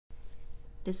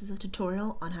This is a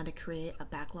tutorial on how to create a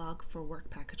backlog for work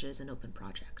packages in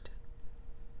OpenProject.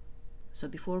 So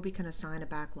before we can assign a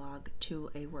backlog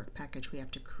to a work package, we have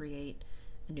to create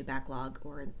a new backlog,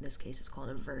 or in this case it's called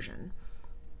a version.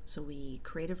 So we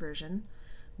create a version,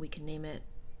 we can name it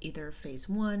either phase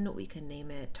 1, we can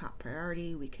name it top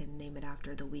priority, we can name it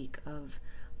after the week of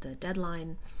the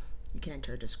deadline, you can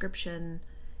enter a description,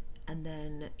 and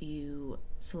then you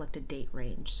select a date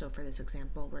range. So for this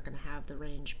example, we're going to have the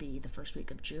range be the first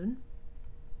week of June.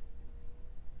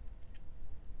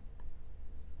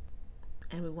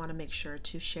 And we want to make sure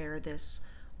to share this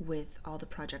with all the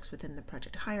projects within the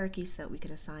project hierarchy so that we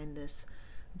can assign this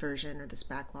version or this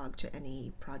backlog to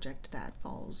any project that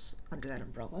falls under that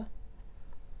umbrella.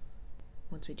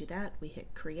 Once we do that, we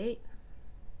hit create.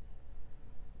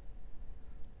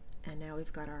 And now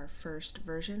we've got our first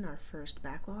version, our first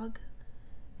backlog,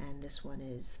 and this one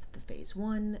is the phase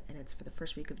 1, and it's for the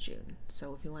first week of June.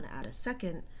 So if you want to add a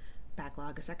second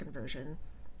backlog, a second version,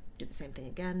 do the same thing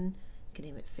again. You can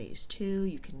name it phase 2,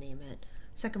 you can name it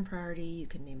second priority, you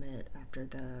can name it after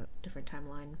the different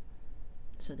timeline.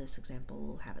 So this example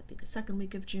will have it be the second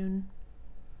week of June.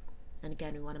 And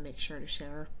again, we want to make sure to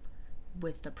share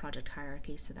with the project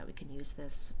hierarchy so that we can use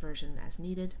this version as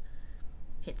needed.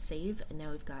 Hit save, and now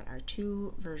we've got our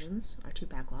two versions, our two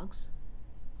backlogs.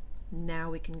 Now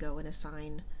we can go and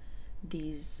assign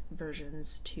these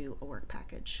versions to a work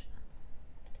package.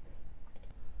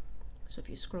 So if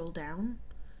you scroll down,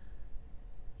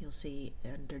 you'll see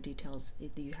under details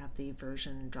you have the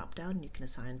version drop down. You can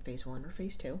assign phase 1 or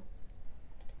phase 2.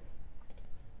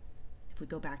 If we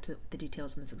go back to the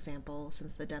details in this example,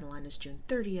 since the deadline is June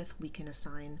 30th, we can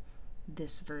assign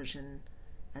this version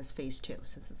as phase 2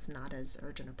 since it's not as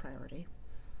urgent a priority.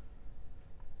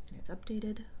 And it's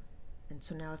updated. And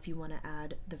so now if you want to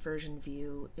add the version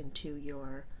view into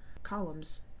your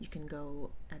columns, you can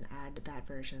go and add that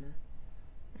version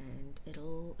and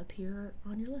it'll appear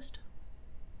on your list.